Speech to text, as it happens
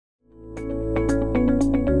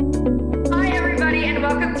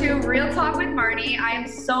Real Talk with Marnie. I am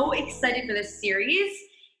so excited for this series,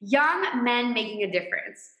 Young Men Making a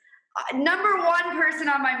Difference. Number one person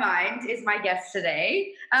on my mind is my guest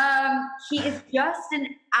today. He is just an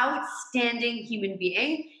outstanding human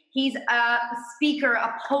being. He's a speaker,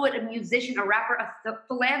 a poet, a musician, a rapper, a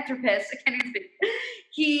philanthropist. I can't even speak.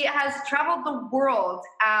 He has traveled the world.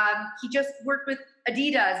 He just worked with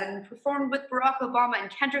Adidas and performed with Barack Obama and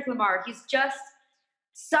Kendrick Lamar. He's just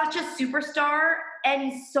such a superstar,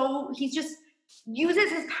 and he's just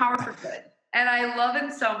uses his power for good, and I love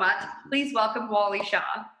him so much. Please welcome Wally Shaw.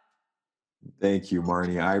 Thank you,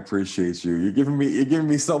 Marnie. I appreciate you. You're giving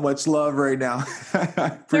me so much love right now.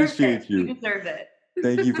 I appreciate you. You deserve it.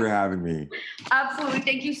 Thank you for having me. Absolutely.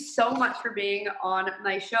 Thank you so much for being on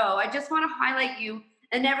my show. I just want to highlight you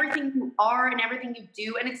and everything you are and everything you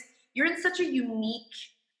do, and you're in such a unique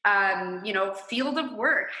field of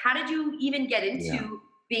work. How did you even get into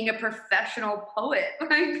being a professional poet?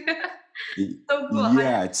 So cool.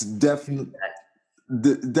 Yeah, it's definitely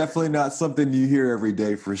not something you hear every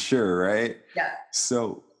day for sure, right? Yeah.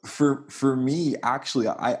 So for me, actually,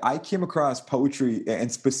 I came across poetry,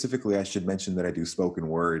 and specifically, I should mention that I do spoken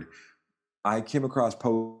word. I came across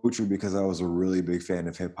poetry because I was a really big fan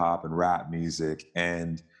of hip hop and rap music,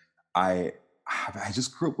 and I I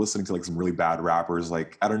just grew up listening to like some really bad rappers.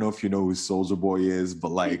 Like, I don't know if you know who Soulja Boy is,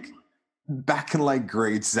 but like back in like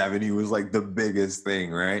grade 7, he was like the biggest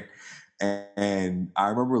thing, right? And I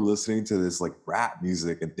remember listening to this like rap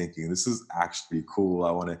music and thinking, this is actually cool.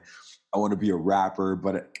 I want to be a rapper.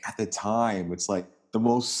 But at the time, it's like the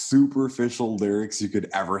most superficial lyrics you could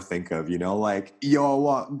ever think of, like, yo, I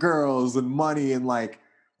want girls and money, and like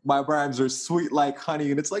my rhymes are sweet like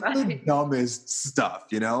honey. And it's like the dumbest stuff.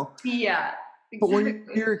 Yeah. Exactly. But when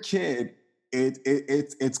you're a kid,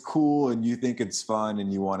 it's cool, and you think it's fun,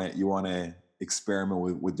 and you want to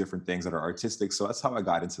experiment with different things that are artistic. So that's how I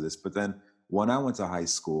got into this. But then when I went to high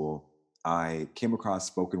school, I came across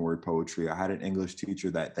spoken word poetry. I had an English teacher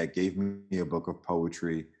that gave me a book of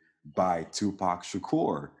poetry by Tupac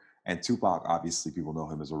Shakur. And Tupac, obviously, people know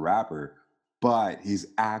him as a rapper, but he's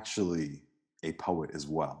actually a poet as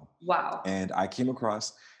well. Wow. And I came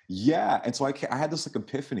across, yeah. And so I had this like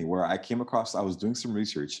epiphany where I was doing some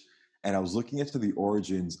research, and I was looking into the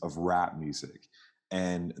origins of rap music.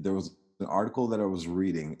 And there was an article that I was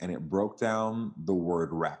reading, and it broke down the word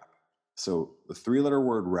rap. So the 3-letter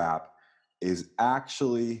word rap is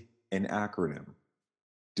actually an acronym.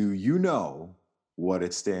 Do you know what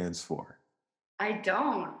it stands for? I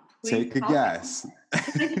don't. Take a guess.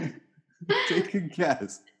 Take a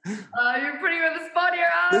guess. You're putting me on the spot here,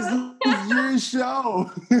 Alan. This is your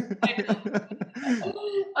show.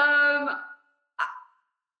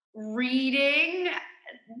 Reading?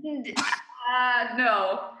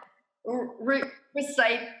 No.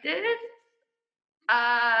 Recited?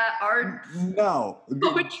 Art? No.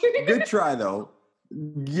 Poetry? Good try, though.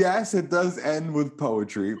 Yes, it does end with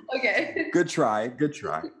poetry. Okay. Good try.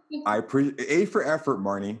 I appreciate A for effort,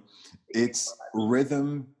 Marnie. It's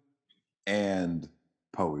rhythm and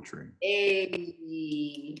poetry.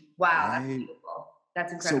 Wow, that's beautiful.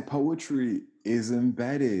 That's incredible. So poetry is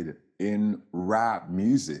embedded in rap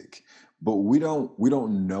music, but we don't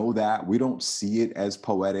know that. We don't see it as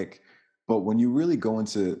poetic. But when you really go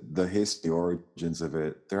into the history, origins of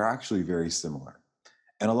it, they're actually very similar.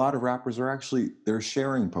 And a lot of rappers they're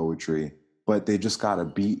sharing poetry, but they just got a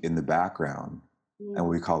beat in the background, and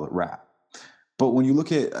we call it rap. But when you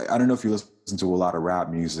look at, I don't know if you listen to a lot of rap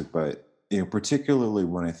music, but particularly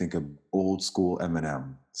when I think of old school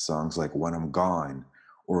Eminem songs like "When I'm Gone"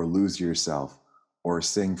 or "Lose Yourself" or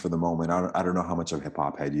 "Sing for the Moment." I don't know how much of a hip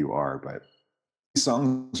hop head you are, but these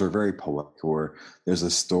songs are very poetic, or there's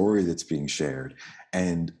a story that's being shared.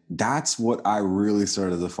 And that's what I really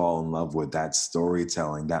started to fall in love with, that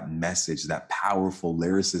storytelling, that message, that powerful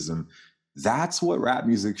lyricism. That's what rap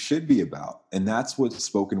music should be about. And that's what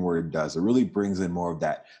spoken word does. It really brings in more of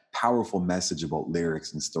that powerful message about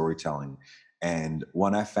lyrics and storytelling. And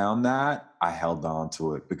when I found that, I held on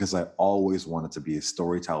to it because I always wanted to be a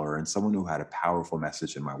storyteller and someone who had a powerful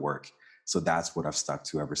message in my work. So that's what I've stuck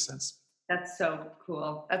to ever since. That's so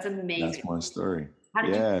cool. That's amazing. That's my story. How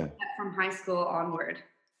did you get that from high school onward?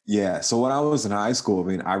 Yeah. So when I was in high school,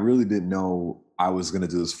 I really didn't know I was going to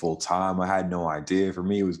do this full time. I had no idea. For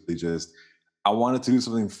me, it was just, I wanted to do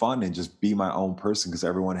something fun and just be my own person because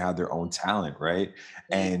everyone had their own talent, right?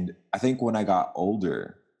 Mm-hmm. And I think when I got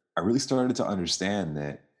older, I really started to understand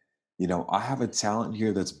that, I have a talent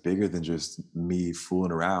here that's bigger than just me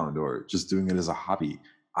fooling around or just doing it as a hobby.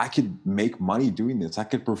 I could make money doing this. I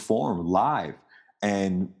could perform live.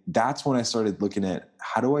 And that's when I started looking at,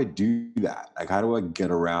 how do I do that? Like, how do I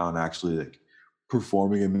get around actually like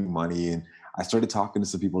performing and making money. And I started talking to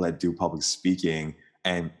some people that do public speaking.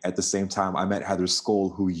 And at the same time, I met Heather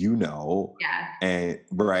Skoll, who you know, Yeah. and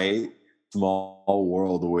right, small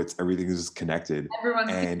world with everything is just connected.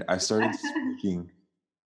 Everyone's And I started speaking.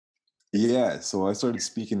 Yeah, so I started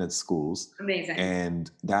speaking at schools, amazing.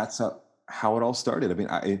 and that's how it all started. I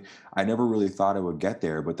mean, I never really thought I would get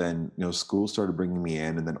there, but then schools started bringing me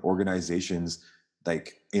in, and then organizations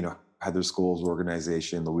like Heather School's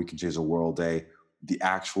organization, the We Can Change the World Day, the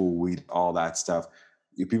actual weed, all that stuff.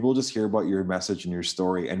 People just hear about your message and your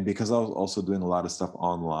story, and because I was also doing a lot of stuff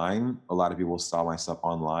online, a lot of people saw my stuff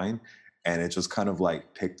online, and it just kind of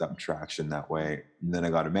like picked up traction that way. And then I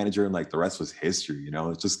got a manager, and like the rest was history.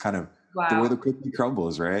 It's just kind of the way Wow. the cookie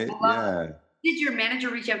crumbles, right? I love it. Yeah. Did your manager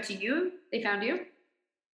reach out to you? They found you?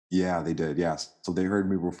 Yeah, they did. Yes. So they heard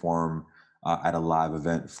me perform at a live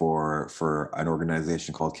event for an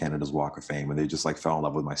organization called Canada's Walk of Fame, and they just like fell in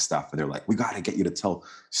love with my stuff. And they're like, "We got to get you to tell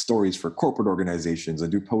stories for corporate organizations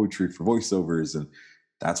and do poetry for voiceovers." And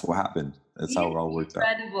that's what happened. That's how it all worked out.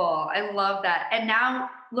 Incredible. I love that. And now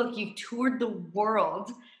look, you've toured the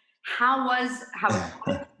world. How was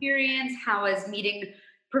that experience? How was meeting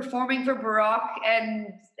performing for Barack and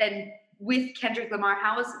with Kendrick Lamar?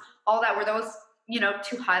 How was all that? Were those,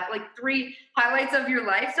 two like three highlights of your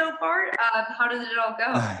life so far? How did it all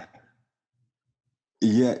go?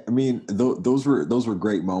 Yeah, I mean, those were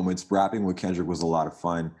great moments. Rapping with Kendrick was a lot of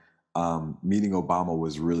fun. Meeting Obama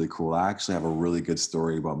was really cool. I actually have a really good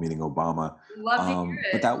story about meeting Obama. Love to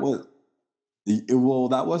hear But it. well,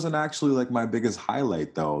 that wasn't actually like my biggest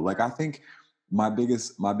highlight though. Like I think my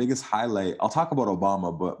biggest highlight. I'll talk about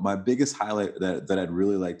Obama, but my biggest highlight that I'd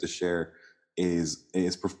really like to share is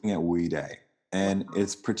performing at We Day, and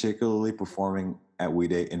it's particularly performing at We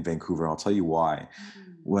Day in Vancouver. I'll tell you why.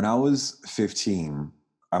 Mm. When I was 15,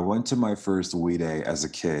 I went to my first We Day as a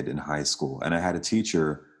kid in high school, and I had a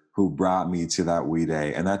teacher who brought me to that We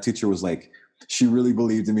Day. And that teacher was like, she really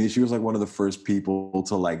believed in me. She was like one of the first people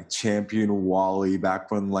to like champion Wally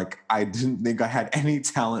back when like I didn't think I had any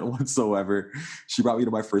talent whatsoever. She brought me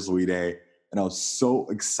to my first We Day, and I was so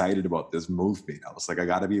excited about this movement. I was like, I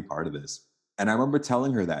got to be a part of this. And I remember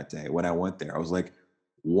telling her that day when I went there, I was like,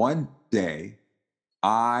 one day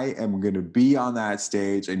I am going to be on that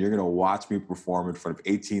stage and you're going to watch me perform in front of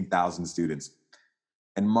 18,000 students.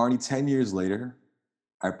 And Marnie, 10 years later,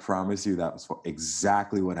 I promise you that was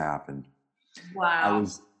exactly what happened. I Wow.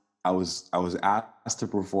 was I was asked to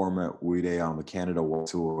perform at We Day on the Canada World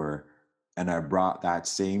Tour, and I brought that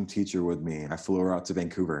same teacher with me. I flew her out to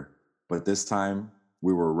Vancouver, but this time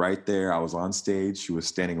we were right there. I was on stage. She was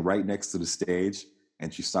standing right next to the stage,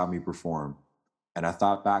 and she saw me perform. And I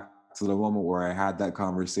thought back to the moment where I had that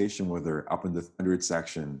conversation with her up in the 100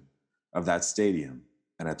 section of that stadium,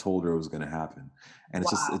 and I told her it was going to happen. And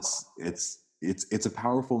it's just Wow. it's a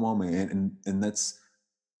powerful moment, and that's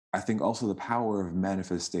I think also the power of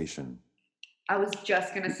manifestation. I was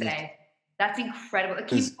just gonna say, that's incredible. It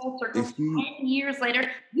came Because full circle if you 10 years later.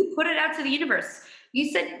 You put it out to the universe.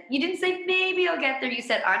 You didn't say maybe I'll get there. You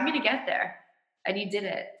said I'm gonna get there, and you did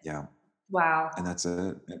it. yeah, Wow. and that's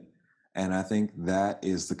it. And I think that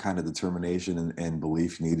is the kind of determination and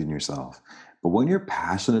belief you need in yourself. But when you're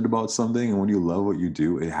passionate about something and when you love what you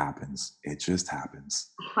do, it happens. It just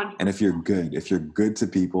happens. And 100%. if you're good to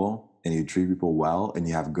people and you treat people well and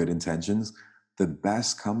you have good intentions, the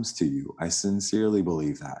best comes to you. I sincerely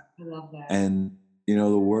believe that. I love that. And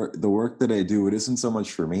the work that I do, it isn't so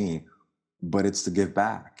much for me, but it's to give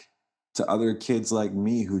back to other kids like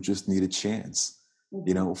me who just need a chance.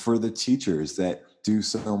 Mhm. For the teachers that do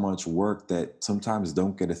so much work that sometimes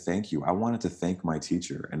don't get a thank you. I wanted to thank my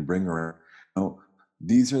teacher and bring her. You know,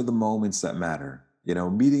 these are the moments that matter.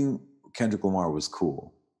 Meeting Kendrick Lamar was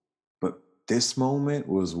cool, but this moment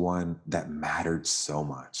was one that mattered so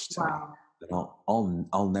much to me Wow. that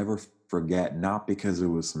I'll never forget. Not because it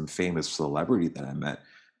was some famous celebrity that I met,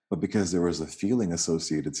 but because there was a feeling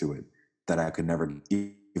associated to it that I could never,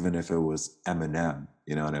 even if it was Eminem.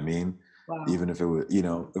 You know what I mean? Wow. Even if it was,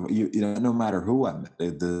 no matter who I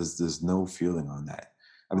met, there's no feeling on that.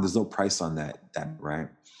 I mean, there's no price on that, right?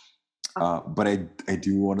 Uh, But I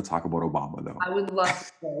do want to talk about Obama though. I would love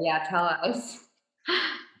to hear. Yeah, tell us.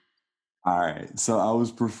 All right. So I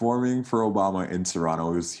was performing for Obama in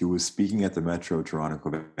Toronto. He was speaking at the Metro Toronto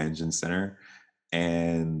Convention Center,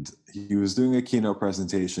 and he was doing a keynote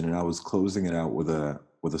presentation, and I was closing it out with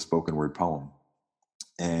a spoken word poem.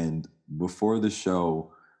 And before the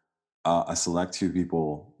show, a select few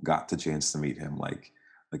people got the chance to meet him, like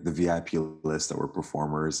the VIP list that were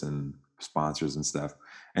performers and sponsors and stuff.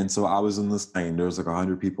 And so I was in this line. There was like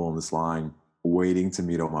 100 people in this line waiting to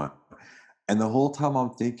meet Obama. And the whole time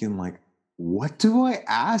I'm thinking, like, what do I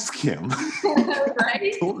ask him? I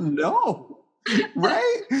Right? don't know.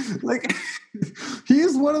 Right? Like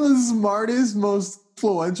he's one of the smartest, most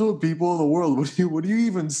influential people in the world. What do you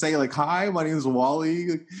even say? Like, hi, my name is Wally.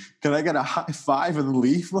 Like, can I get a high five and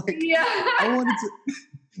leave? Like, Yeah. I wanted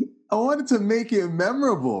to I wanted to make it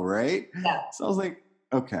memorable, right? Yeah. So I was like,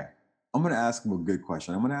 okay, I'm gonna ask him a good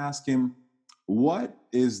question. I'm gonna ask him, what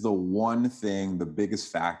is the one thing, the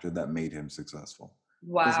biggest factor that made him successful?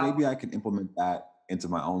 Because Wow. maybe I can implement that into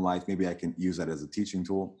my own life. Maybe I can use that as a teaching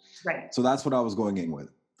tool. Right. So that's what I was going in with.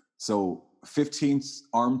 So 15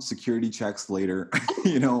 armed security checks later,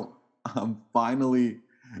 I'm finally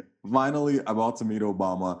about to meet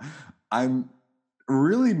Obama. I'm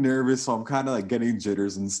really nervous, so I'm kind of like getting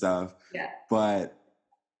jitters and stuff. Yeah. But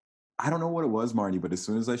I don't know what it was, Marnie, but as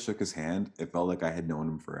soon as I shook his hand, it felt like I had known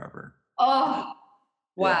him forever. Oh,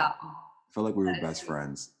 Yeah. wow. It felt like we were That is best sweet.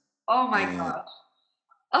 friends. Oh my And gosh.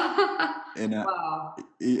 and Wow.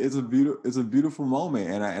 it's a beautiful moment.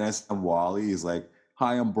 And I said, I'm Wally. He's like,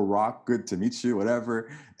 hi, I'm Barack. Good to meet you, whatever.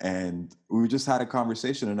 And we just had a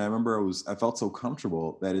conversation. And I remember I felt so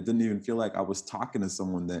comfortable that it didn't even feel like I was talking to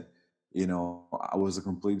someone that, I was a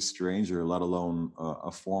complete stranger, let alone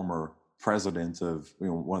a former president of,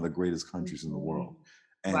 one of the greatest countries in the world. Mhm.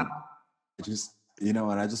 And Wow. I just, and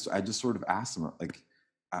I just sort of asked him, like,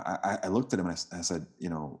 I looked at him and I said,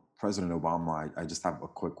 President Obama, I just have a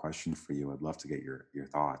quick question for you. I'd love to get your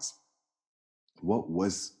thoughts. What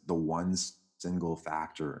was the one single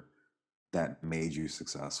factor that made you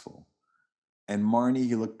successful? And Marnie,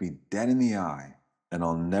 he looked me dead in the eye, and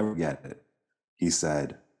I'll never get it. He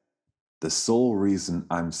said, the sole reason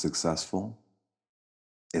I'm successful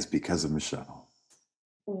is because of Michelle.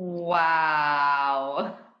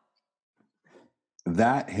 Wow.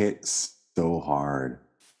 That hit so hard.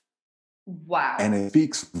 Wow. And it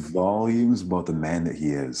speaks volumes about the man that he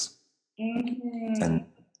is. Mhm. And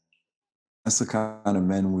that's the kind of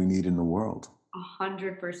men we need in the world,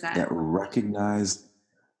 100%. that recognize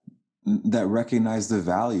the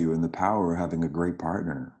value and the power of having a great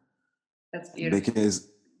partner. That's beautiful.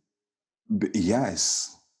 Because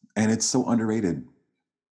yes, and it's so underrated.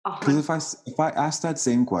 A Because 100. if I asked that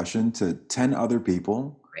same question to 10 other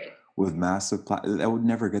people Right. with I would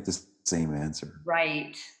never get the same answer.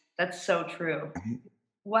 Right. That's so true. Right?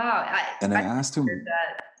 Wow. And I I asked heard him,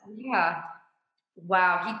 that. Yeah.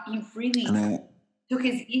 Wow. He and really I took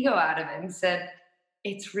his ego out of it and said,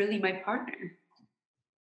 it's really my partner.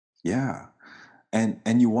 yeah, and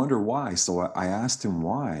you wonder why. So I asked him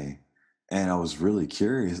why, and I was really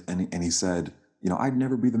curious. And he said, I'd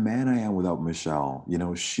never be the man I am without Michelle.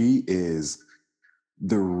 She is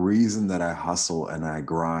the reason that I hustle and I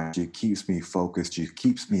grind. She keeps me focused. She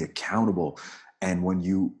keeps me accountable. And when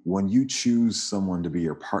you choose someone to be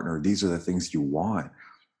your partner, these are the things you want.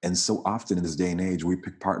 And so often in this day and age, we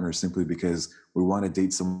pick partners simply because we want to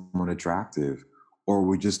date someone attractive, or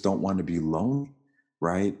we just don't want to be lonely,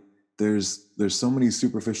 right? There's so many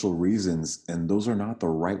superficial reasons, and those are not the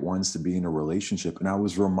right ones to be in a relationship. And I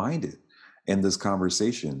was reminded in this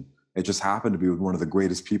conversation, it just happened to be with one of the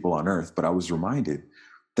greatest people on earth, but I was reminded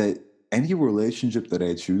that any relationship that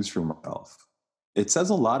I choose for myself, it says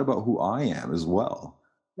a lot about who I am as well.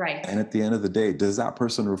 Right. And at the end of the day, does that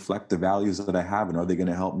person reflect the values that I have, and are they going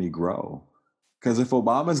to help me grow? Because if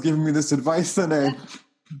Obama's giving me this advice, then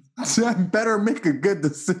I better make a good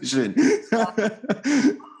decision.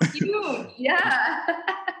 Huge. Yeah.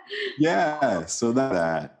 Yeah. So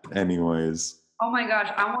anyways. Oh my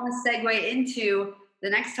gosh, I want to segue into the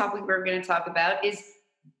next topic we're going to talk about is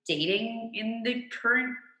dating in the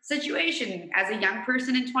current situation as a young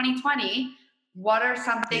person in 2020. What are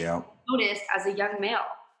some things Yeah. you noticed as a young male?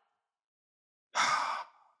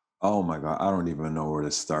 Oh my God. I don't even know where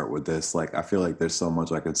to start with this. Like, I feel like there's so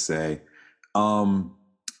much I could say. Um,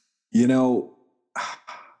 you know,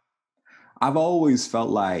 I've always felt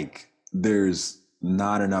like there's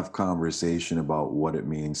not enough conversation about what it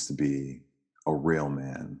means to be a real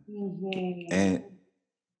man. Mhm.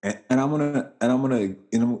 And I'm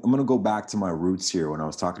gonna go back to my roots here when I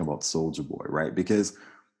was talking about Soldier Boy, right? Because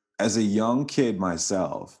as a young kid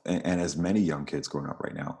myself, and as many young kids growing up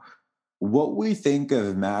right now, what we think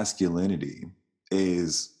of masculinity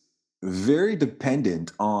is very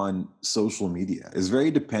dependent on social media, is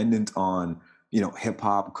very dependent on hip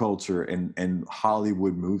hop culture and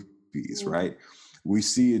Hollywood movies, Mm. right? We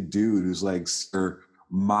see a dude who's like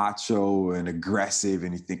macho and aggressive,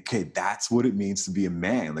 and you think, okay, that's what it means to be a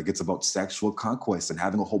man. Like, it's about sexual conquest and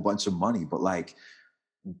having a whole bunch of money, but like,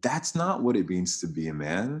 that's not what it means to be a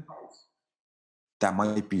man. That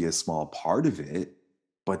might be a small part of it,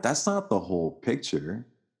 but that's not the whole picture.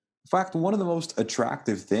 In fact, one of the most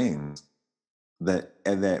attractive things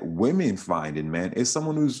that women find in men is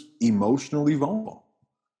someone who's emotionally vulnerable.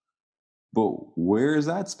 But where is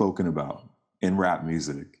that spoken about in rap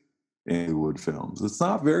music, in Hollywood films? It's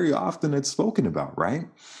not very often it's spoken about, right?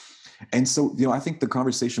 And so, I think the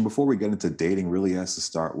conversation before we get into dating really has to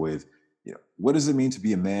start with, what does it mean to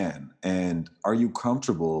be a man? And are you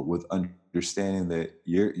comfortable with understanding that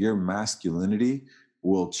your masculinity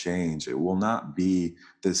will change? It will not be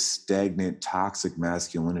this stagnant, toxic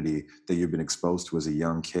masculinity that you've been exposed to as a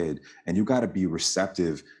young kid. And you got to be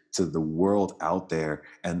receptive to the world out there.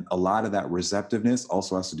 And a lot of that receptiveness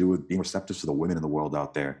also has to do with being receptive to the women in the world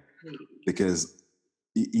out there. Because,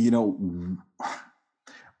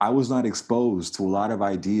 I was not exposed to a lot of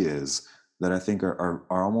ideas that I think are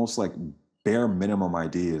almost like bare minimum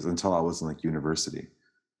ideas until I was in like university.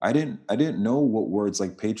 I didn't know what words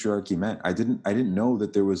like patriarchy meant. I didn't know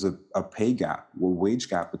that there was a pay gap or wage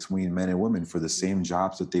gap between men and women for the same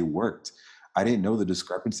jobs that they worked. I didn't know the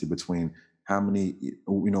discrepancy between how many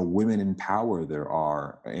women in power there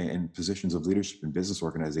are in positions of leadership in business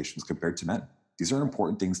organizations compared to men. These are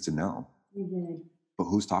important things to know, Mhm. but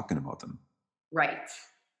who's talking about them? Right.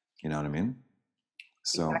 You know what I mean?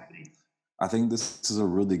 So Exactly. I think this is a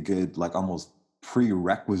really good, like almost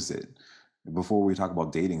prerequisite before we talk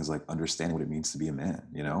about dating is like understanding what it means to be a man.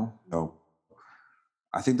 So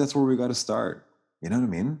I think that's where we got to start. You know what I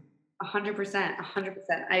mean? 100%.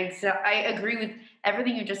 100%. I agree with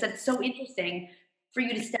everything you just said. It's so interesting for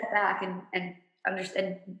you to step back and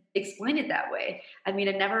understand, explain it that way. I mean,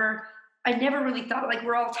 I never really thought, like,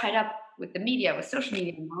 we're all tied up with the media, with social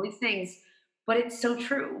media, and all these things. But it's so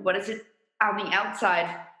true. What is it on the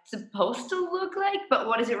outside supposed to look like? But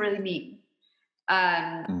what does it really mean? What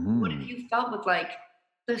have Hmm. you felt with, like,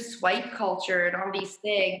 the swipe culture and all these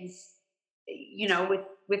things?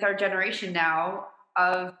 With our generation now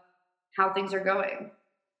of how things are going.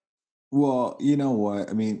 Well, you know what?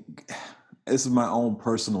 I mean, this is my own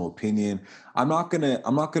personal opinion. I'm not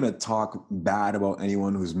gonna talk bad about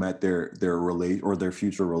anyone who's met their relate or their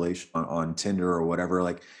future relation on Tinder or whatever.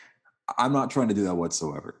 Like, I'm not trying to do that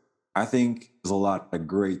whatsoever. I think there's a lot of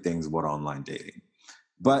great things about online dating.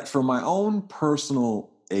 But from my own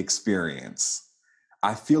personal experience,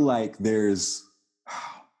 I feel like there's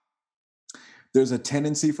a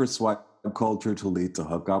tendency for swipe culture to lead to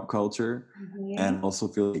hookup culture, Mhm. and I also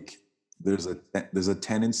feel like there's a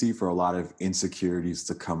tendency for a lot of insecurities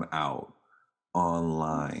to come out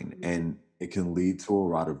online, Mhm. and it can lead to a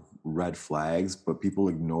lot of red flags, but people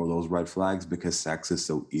ignore those red flags because sex is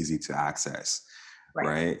so easy to access, Right.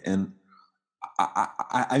 right? And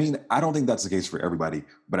I mean, I don't think that's the case for everybody,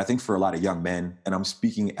 but I think for a lot of young men, and I'm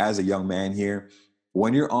speaking as a young man here,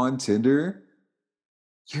 when you're on Tinder,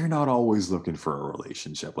 you're not always looking for a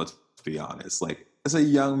relationship. Let's be honest. Like as a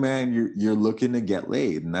young man, you're looking to get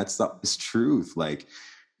laid, and that's the truth. Like,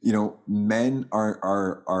 men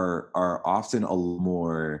are often a little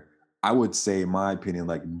more, I would say, in my opinion,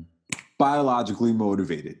 like biologically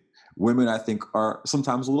motivated. Women, I think, are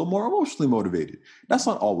sometimes a little more emotionally motivated. That's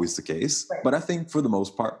not always the case, Right. but I think for the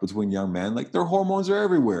most part, between young men, like their hormones are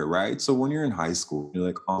everywhere, right? So when you're in high school, you're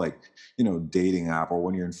like on like, dating app, or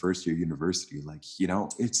when you're in first year university, like,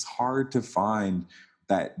 it's hard to find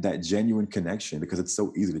that genuine connection because it's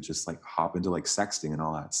so easy to just like hop into like sexting and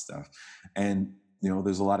all that stuff. And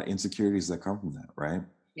there's a lot of insecurities that come from that, right?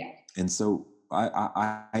 Yeah. And so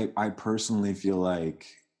I personally feel like,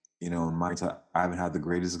 in my time, I haven't had the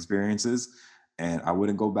greatest experiences, and I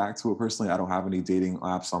wouldn't go back to it personally. I don't have any dating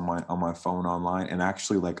apps on my phone online, and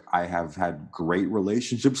actually, like, I have had great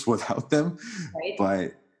relationships without them. Right.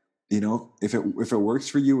 But if it works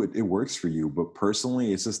for you, it works for you. But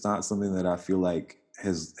personally, it's just not something that I feel like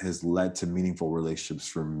has led to meaningful relationships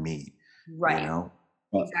for me. You Right. know,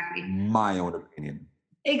 but Exactly. my own opinion.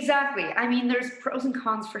 Exactly. I mean, there's pros and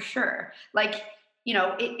cons for sure. Like,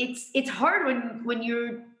 it's hard when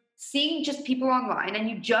you're seeing just people online and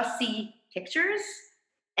you just see pictures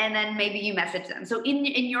and then maybe you message them. So in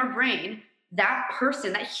your brain, that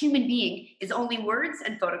person, that human being is only words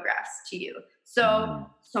and photographs to you. So Mhm.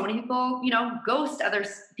 so many people, ghost other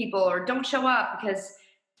people or don't show up because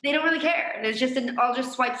they don't really care. There's just I'll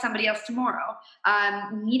just swipe somebody else tomorrow.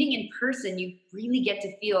 Meeting in person, you really get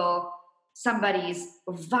to feel somebody's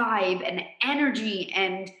vibe and energy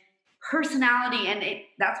and personality, and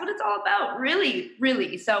that's what it's all about, really,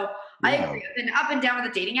 really. So I Yeah. agree. I've been up and down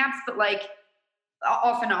with the dating apps, but like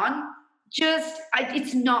off and on,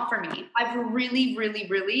 it's not for me. I've really, really,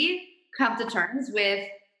 really come to terms with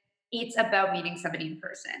it's about meeting somebody in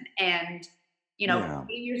person and Yeah.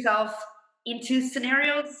 putting yourself into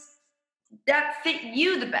scenarios that fit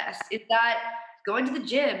you the best. Is that going to the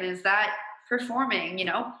gym? Is that performing,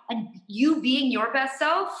 and you being your best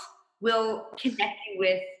self will connect you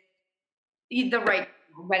with the right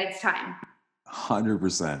when it's time.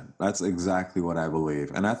 100%. That's exactly what I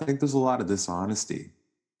believe. And I think there's a lot of dishonesty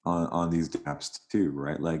on these apps too,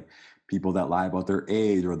 right? Like people that lie about their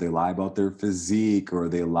age or they lie about their physique or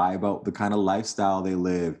they lie about the kind of lifestyle they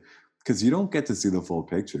live because you don't get to see the full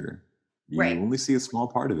picture. Right. You only see a small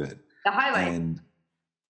part of it. The highlight. And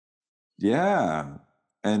yeah.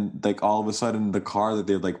 And like all of a sudden the car that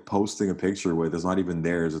they're like posting a picture with is not even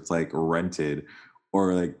theirs. It's like rented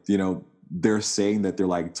or like, they're saying that they're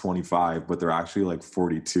like 25, but they're actually like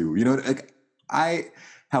 42. Like I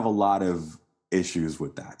have a lot of issues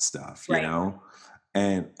with that stuff, Right.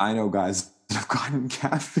 And I know guys have gotten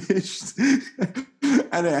catfished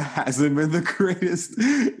and it hasn't been the greatest,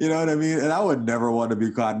 you know what I mean? And I would never want to be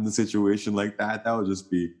caught in a situation like that. That would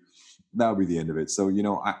be the end of it. So,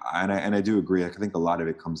 I do agree. I think a lot of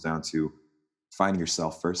it comes down to finding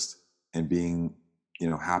yourself first and being,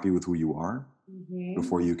 happy with who you are Mhm.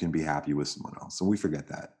 before you can be happy with someone else. And we forget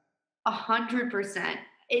that. 100%.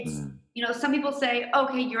 It's, Mm, some people say,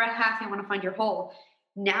 okay, you're at half, you want to find your whole.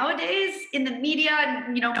 Nowadays, in the media,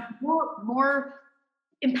 and, more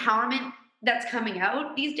empowerment that's coming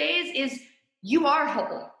out these days is you are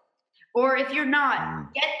whole. Or if you're not,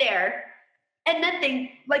 mm, get there. And then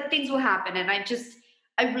things will happen. And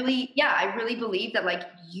I really believe that like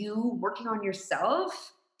you working on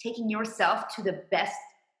yourself, taking yourself to the best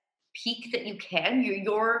peak that you can,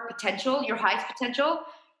 your potential, your highest potential,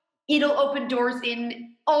 it'll open doors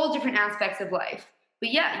in all different aspects of life.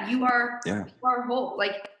 But yeah, yeah. you are whole.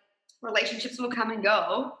 Like relationships will come and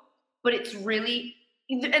go, but it's really,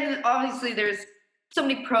 and obviously there's so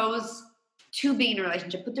many pros to being in a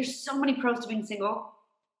relationship, but there's so many pros to being single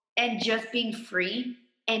and just being free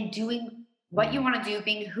and doing what you Mm, want to do,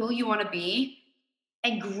 being who you want to be,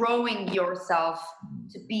 and growing yourself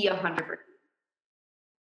mm. to be 100%.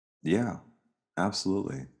 Yeah,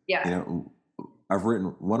 absolutely. You Yeah. know, I've written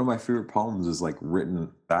one of my favorite poems is like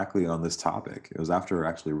written exactly on this topic. It was after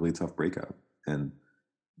actually a really tough breakup. And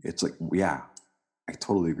it's like, yeah, I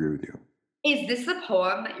totally agree with you. Is this the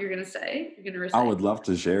poem that you're gonna say? You're gonna I recite? would love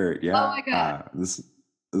to share it. Oh my god, Yeah. This is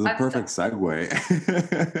a I'm so perfect segue.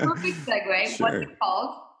 perfect segue. What's Sure. it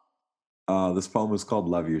called? This poem is called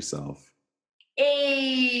Love Yourself.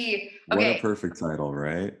 A What a okay. perfect title,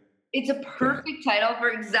 right? It's a Okay. perfect title for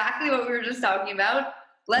exactly what we were just talking about.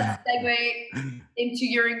 Let's segue into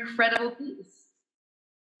your incredible piece.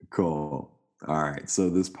 Cool. All right. So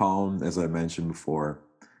this poem, as I mentioned before,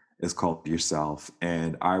 is called Yourself.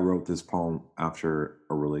 And I wrote this poem after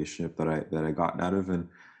a relationship that I gotten out of. And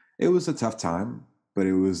it was a tough time, but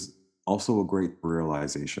it was also a great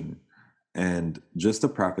realization. And just to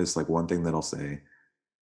preface, like one thing that I'll say,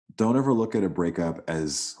 don't ever look at a breakup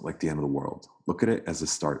as like the end of the world. Look at it as the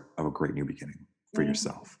start of a great new beginning for Mhm.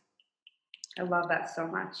 yourself. I love that so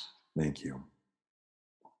much. Thank you.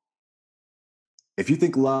 If you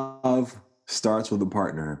think love starts with a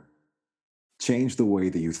partner, change the way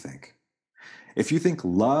that you think. If you think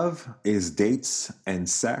love is dates and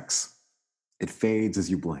sex, it fades as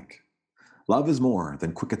you blink. Love is more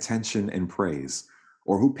than quick attention and praise,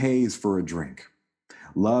 or who pays for a drink.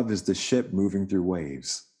 Love is the ship moving through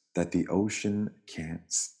waves that the ocean can't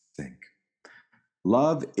sink.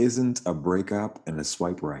 Love isn't a breakup and a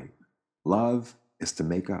swipe right. Love is to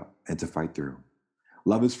make up and to fight through.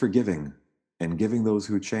 Love is forgiving and giving those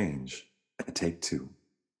who change a take two.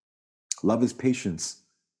 Love is patience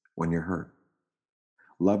when you're hurt.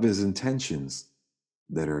 Love is intentions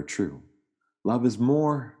that are true. Love is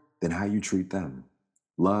more than how you treat them.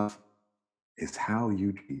 Love is how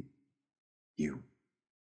you treat you.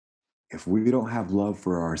 If we don't have love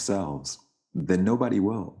for ourselves, then nobody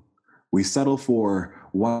will. We settle for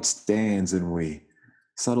one stands and we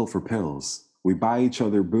settle for pills. We buy each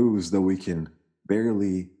other booze though we can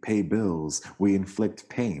barely pay bills. We inflict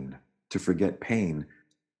pain to forget pain.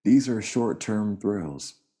 These are short term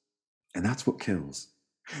thrills. And that's what kills.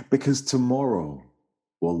 Because tomorrow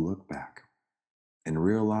we'll look back and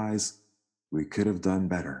realize we could have done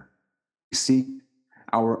better. We seek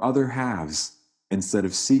our other halves instead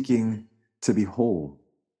of seeking to be whole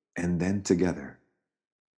and then together.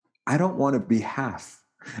 I don't want to be half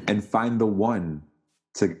and find the one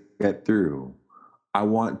to get through. I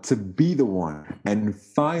want to be the one and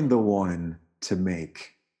find the one to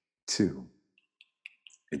make two.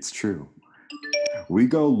 It's true. We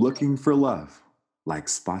go looking for love like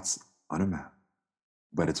spots on a map,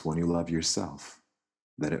 but it's when you love yourself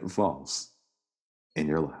that it falls in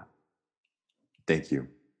your lap. Thank you.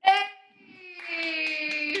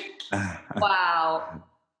 Hey! Wow.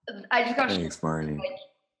 I just got Thanks, Marnie. like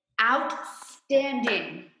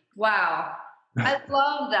Outstanding. Wow. I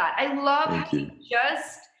love that. I love how Thank you you.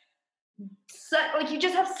 just like you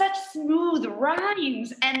just have such smooth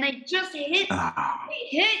rhymes and Ah.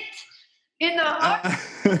 they hit in the heart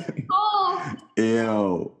soul.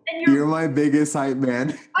 Ew. And You're my biggest hype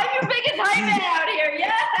man. I'm your biggest hype man out here.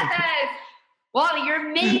 Yes. Wally, you're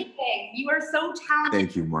amazing. You are so talented,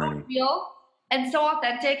 Thank you, so Marnie. real, and so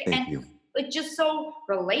authentic, and Thank you. like just so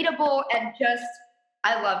relatable, and just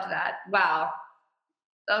I loved that. Wow,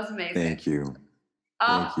 that was amazing. Thank you.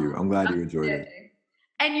 Um, Thank you. I'm glad you enjoyed it. outstanding.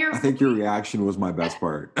 And I think your reaction was my best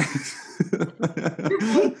part. your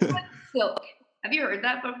voice is like silk. Have you heard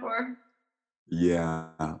that before? Yeah,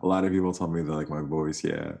 a lot of people tell me they like my voice.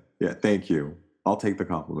 Yeah. Yeah, thank you. I'll take the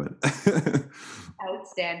compliment.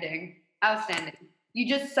 Outstanding, outstanding. You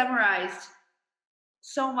just summarized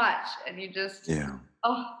so much, and you just Yeah.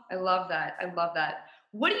 oh, I love that. I love that.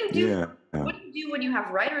 What do you do? Yeah. What do you do when you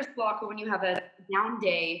have writer's block or when you have a down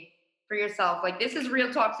day for yourself? Like this is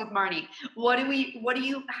real talks with Marnie. What do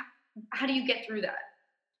you? How do you get through that?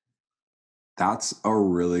 That's a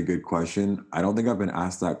really good question. I don't think I've been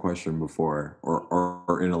asked that question before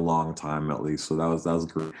or in a long time at least. So that was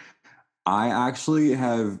great. I actually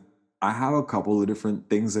have a couple of different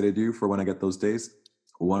things that I do for when I get those days.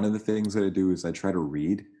 One of the things that I do is I try to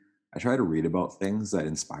read. I try to read about things that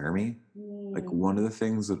inspire me. Like Mm, one of the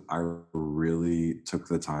things that I really took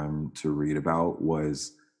the time to read about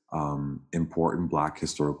was important Black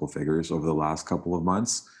historical figures over the last couple of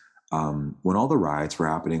months. When all the riots were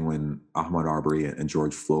happening, when Ahmaud Arbery and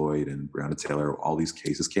George Floyd and Breonna Taylor, all these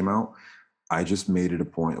cases came out, I just made it a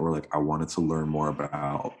point where like I wanted to learn more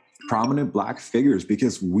about prominent Black figures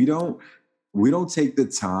because we don't take the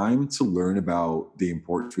time to learn about the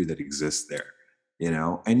important tree that exists there,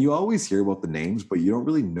 and you always hear about the names but you don't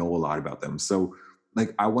really know a lot about them. So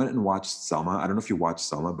like I went and watched Selma. I don't know if you watched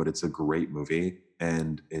Selma, but it's a great movie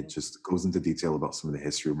and it just goes into detail about some of the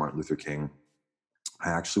history of Martin Luther King. I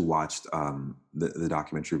actually watched the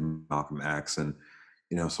documentary of Malcolm X and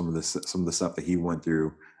some of the stuff that he went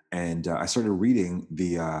through, and I started reading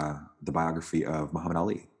the biography of Muhammad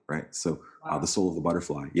Ali. Right, so The wow. Soul of the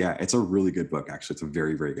Butterfly. Yeah, it's a really good book. Actually, it's a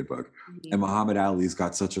very very good book. And Amazing. Muhammad Ali's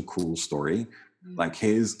got such a cool story, Mm, like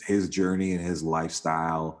his journey and his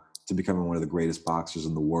lifestyle to becoming one of the greatest boxers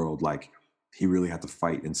in the world. Like he really had to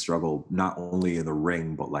fight and struggle not only in the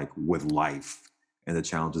ring but like with life and the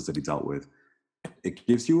challenges that he dealt with. It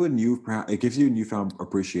gives you a newfound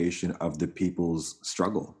appreciation of the people's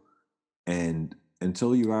struggle, and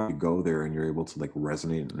until you actually go there and you're able to like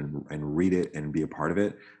resonate and read it and be a part of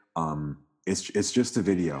it, it's just a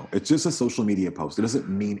video, it's just a social media post, it doesn't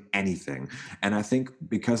mean anything. And I think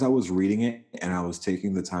because I was reading it and I was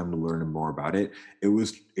taking the time to learn more about it, it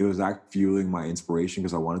was act fueling my inspiration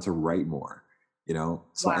because I wanted to write more, so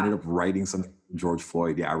I wow. ended up writing something for George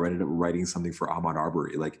Floyd. Yeah, I ended up writing something for Ahmaud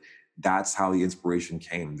Arbery. Like that's how the inspiration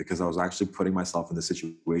came, because I was actually putting myself in the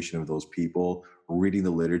situation of those people, reading the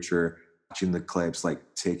literature, watching the clips, like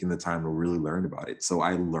taking the time to really learn about it. So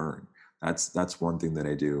I learn. That's one thing that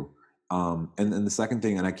I do. And the second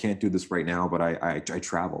thing, and I can't do this right now, but I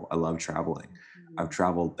travel. I love traveling. I've Mm,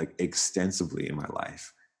 traveled like extensively in my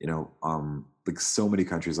life. Like so many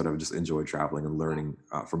countries that I've just enjoyed traveling and wow. learning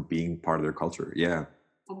from being part of their culture. Yeah.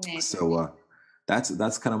 Amazing. So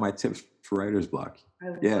that's kind of my tips for writer's block. I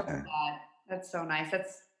love Yeah. that. That's so nice.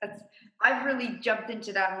 That's I've really jumped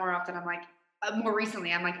into that more often. I'm like more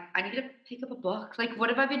recently, I'm like, I need to pick up a book. Like, what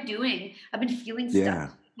have I been doing? I've been feeling stuck, Yeah.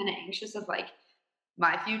 kind of anxious of like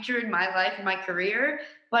my future and my life and my career,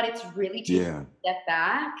 but it's really taking Yeah. a step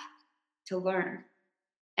back to learn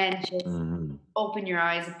and just Mhm. open your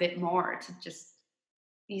eyes a bit more to just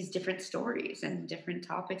these different stories and different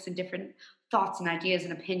topics and different thoughts and ideas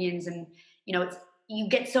and opinions. And it's you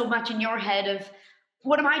get so much in your head of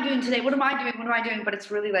what am I doing today, what am I doing, what am I doing, but it's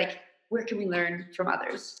really like where can we learn from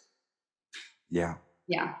others. Yeah.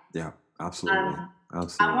 Yeah. Yeah. Absolutely. um, I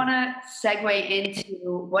want Absolutely. to segue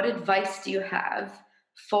into what advice do you have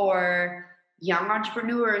for young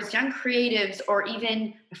entrepreneurs, young creatives, or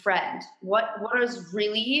even a friend? What is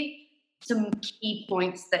really some key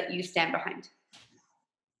points that you stand behind?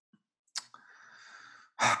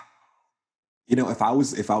 If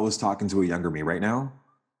I was talking to a younger me right now,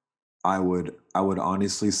 I would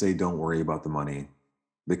honestly say don't worry about the money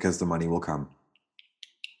because the money will come.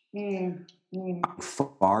 Mm, mm,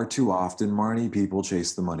 Far too often, Marnie, people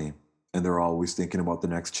chase the money and they're always thinking about the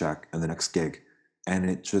next check and the next gig. And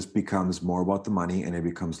it just becomes more about the money and it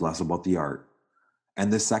becomes less about the art.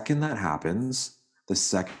 And the second that happens,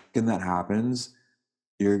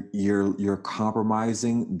 you're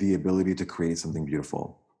compromising the ability to create something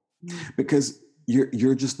beautiful. mm, Because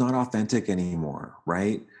you're just not authentic anymore,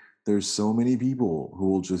 right? There's so many people who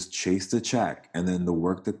will just chase the check, and then the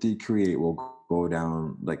work that they create will go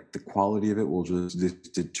down, like the quality of it will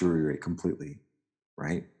just deteriorate completely,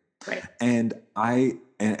 right? Right. And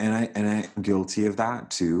I'm guilty of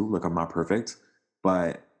that too. Like I'm not perfect,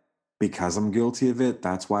 but because I'm guilty of it,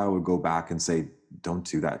 that's why I would go back and say, don't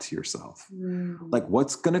do that to yourself. Mm. Like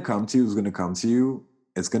what's gonna come to you is gonna come to you.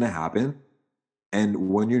 It's gonna happen. And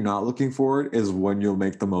when you're not looking for it is when you'll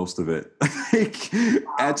make the most of it. Like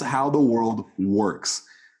that's how the world works.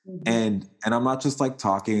 Mhm. And I'm not just like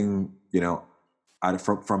talking, out of,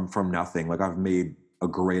 from nothing. Like I've made a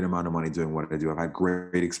great amount of money doing what I do. I've had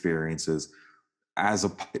great experiences as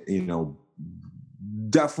a,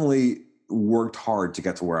 definitely worked hard to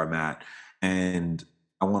get to where I'm at. And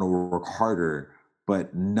I want to work harder,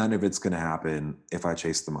 but none of it's going to happen if I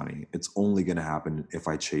chase the money. It's only going to happen if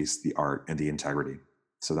I chase the art and the integrity.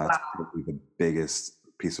 So that's Wow, probably the biggest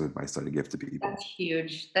piece of advice that I give to that's people.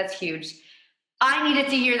 huge. That's huge. I needed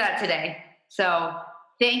to hear that today. So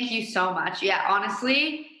thank you so much. Yeah,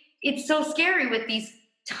 honestly, it's so scary with these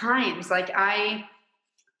times. Like I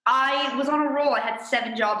was on a roll. I had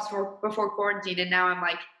 7 jobs before quarantine, and now I'm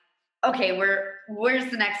like, okay, where's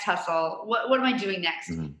the next hustle? What am I doing next?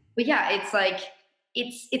 Mhm. But yeah, it's like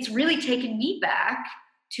it's really taken me back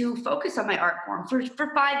to focus on my art form.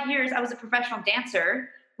 For 5 years, I was a professional dancer,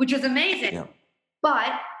 which was amazing. Yeah.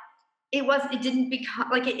 But it didn't become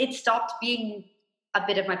like it stopped being a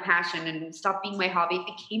bit of my passion and stopped being my hobby. It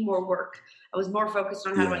became more work. I was more focused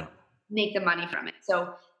on how do I Yeah. make the money from it.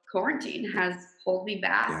 So quarantine has pulled me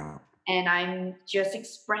back, Yeah. and I'm just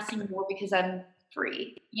expressing more because I'm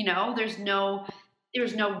free.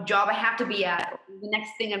 There's no job I have to be at. The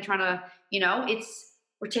next thing I'm trying to, it's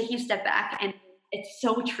we're taking a step back, and it's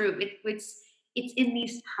so true. It's in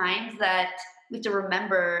these times that we have to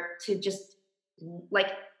remember to just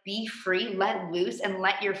like be free, let loose, and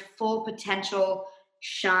let your full potential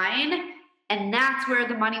shine. And that's where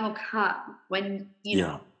the money will come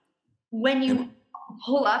Yeah. when you And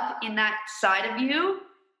pull up in that side of you,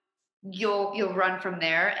 you'll run from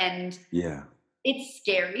there. And yeah. it's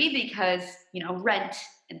scary because rent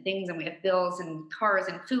and things, and we have bills and cars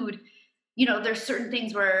and food. There's certain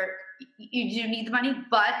things where you do need the money,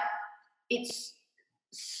 but it's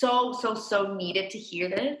so so so needed to hear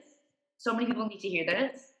this. So many people need to hear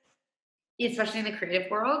this, especially in the creative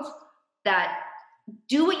world, that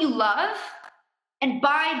do what you love, and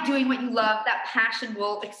by doing what you love, that passion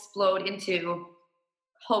will explode into,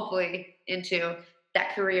 hopefully, into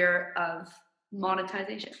that career of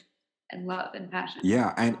monetization and love and passion.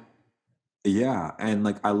 Yeah. And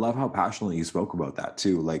like I love how passionately you spoke about that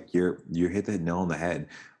too. Like you hit the nail on the head,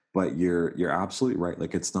 but you're absolutely right.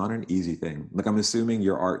 Like it's not an easy thing. Like I'm assuming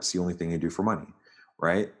your art's the only thing you do for money,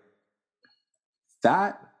 right?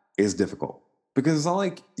 That is difficult because it's not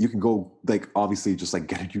like you can go like obviously just like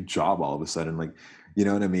get a new job all of a sudden. Like, you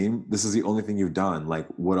know what I mean? This is the only thing you've done. Like,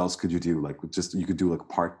 what else could you do? Like, just you could do like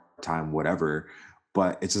part time, whatever,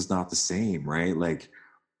 but it's just not the same, right? Like,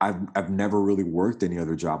 I've never really worked any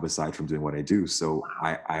other job aside from doing what I do, so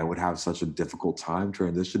I would have such a difficult time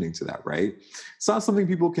transitioning to that, right? It's not something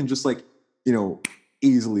people can just like you know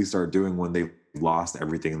easily start doing when they've lost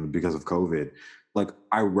everything because of COVID. Like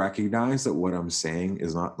I recognize that what I'm saying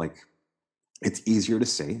is not like it's easier to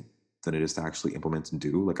say than it is to actually implement and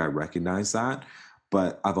do. Like I recognize that,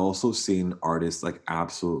 but I've also seen artists like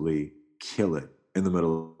absolutely kill it in the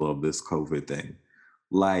middle of this COVID thing.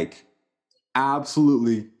 Like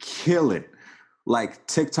absolutely kill it. Like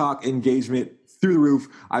TikTok engagement through the roof.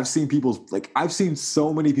 I've seen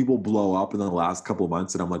so many people blow up in the last couple of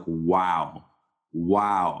months and I'm like, wow.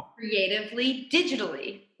 Wow. Creatively,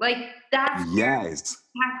 digitally. Like that's Yes. the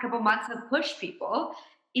past couple months have pushed people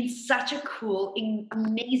in such a cool,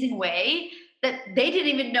 amazing way that they didn't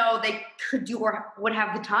even know they could do or would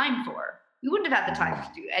have the time for. We wouldn't have had the time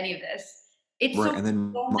Mhm. to do any of this. It's Right. so And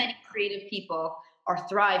then so many creative people are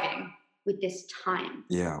thriving with this time.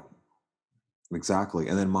 yeah, exactly.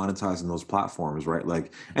 And then monetizing those platforms, right?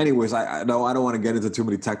 Like, anyways, I know I don't want to get into too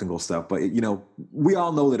many technical stuff, but we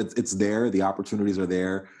all know that it's there, the opportunities are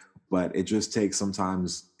there, but it just takes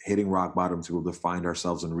sometimes hitting rock bottom to be able to find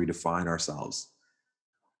ourselves and redefine ourselves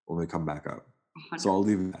when we come back up. So 100. I'll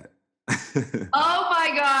leave it at that. Oh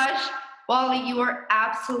my gosh. Wally, you are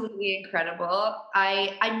absolutely incredible.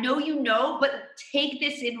 I know but take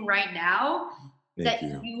this in right now Thank that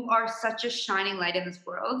you. you are such a shining light in this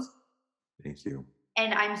world. Thank you.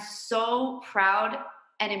 And I'm so proud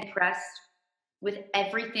and impressed with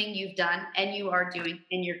everything you've done and you are doing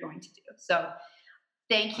and you're going to do. So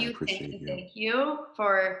I appreciate you. thank you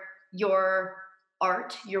for your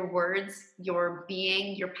art, your words, your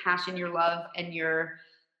being, your passion, your love, and your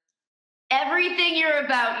everything you're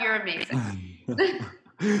about. You're amazing.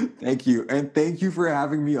 Thank you. And thank you for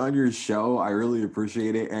having me on your show. I really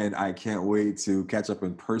appreciate it. And I can't wait to catch up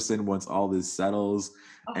in person once all this settles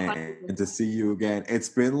and to 100%. see you again. It's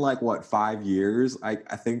been like, what, 5 years, I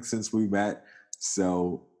think, since we met.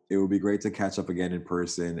 So it would be great to catch up again in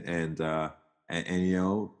person and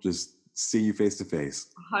just see you face to face.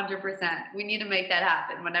 100%. We need to make that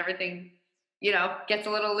happen when everything, gets a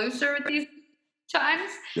little looser with these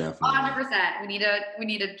times. Definitely. 100%. We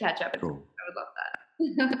need to catch up. Cool. I would love that.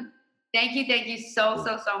 Thank you so, Cool.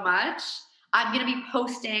 so, so much. I'm gonna be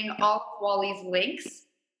posting all of Wally's links.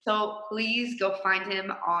 So please go find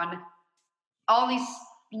him on all these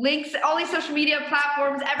links, all these social media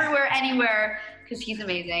platforms, everywhere, anywhere, because he's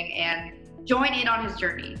amazing. And join in on his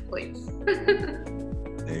journey, please.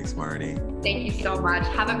 Thanks, Marnie. Thank you so much.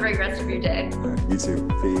 Have a great rest of your day. You too.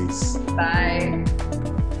 Peace.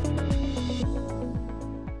 Bye.